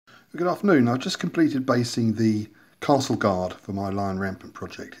Good afternoon. I've just completed basing the castle guard for my Lion Rampant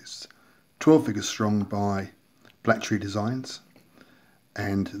project. It's 12 figures strong by Blacktree Designs,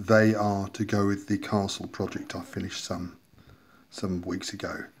 and they are to go with the castle project I finished some weeks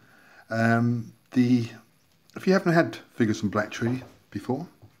ago. If you haven't had figures from Blacktree before,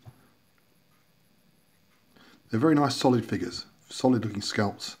 they're very nice solid figures, solid looking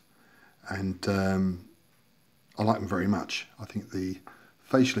sculpts, and I like them very much. I think the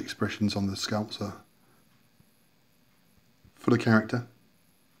facial expressions on the sculpts are full of character,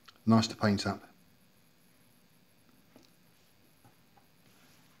 nice to paint up,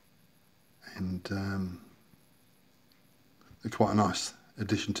 and they're quite a nice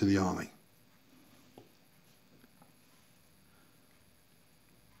addition to the army.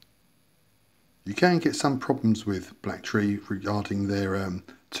 You can get some problems with Blacktree regarding their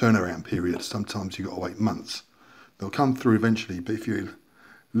turnaround period. Sometimes you've got to wait months. They'll come through eventually, but if you're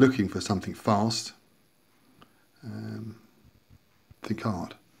looking for something fast, think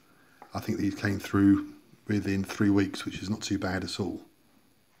hard. I think these came through within 3 weeks, which is not too bad at all.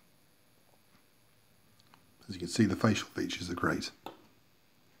 As you can see, the facial features are great.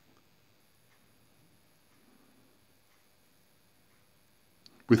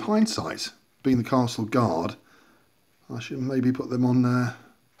 With hindsight, being the castle guard, I should maybe put them on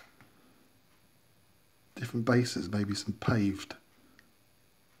different bases, maybe some paved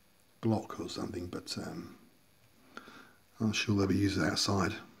block or something, but I'm sure they'll be used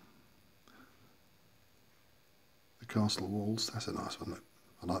outside. The castle walls, that's a nice one, look.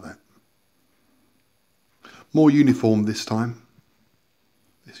 I like that. More uniform this time,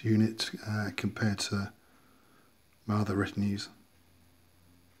 this unit, compared to my other retinues.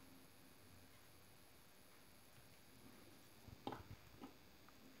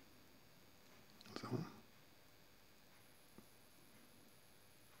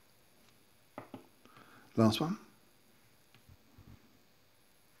 Last one.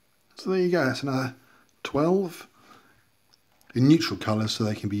 So there you go, that's another 12 in neutral colours, so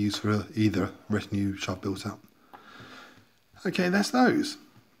they can be used for either retinue which I've built up. Okay, that's those.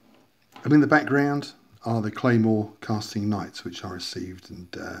 And in the background are the Claymore casting knights, which I received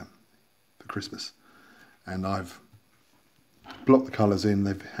for Christmas. And I've blocked the colours in,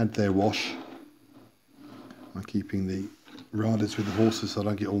 they've had their wash. I'm keeping the riders with the horses so I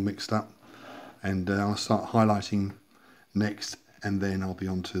don't get all mixed up. And I'll start highlighting next, and then I'll be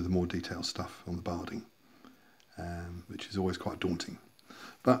on to the more detailed stuff on the barding, which is always quite daunting.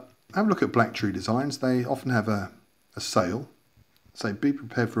 But have a look at Blacktree Designs. They often have a sale, so be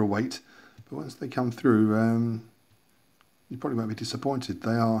prepared for a wait, but once they come through, you probably won't be disappointed.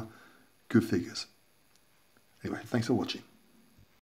 They are good figures. Anyway, thanks for watching.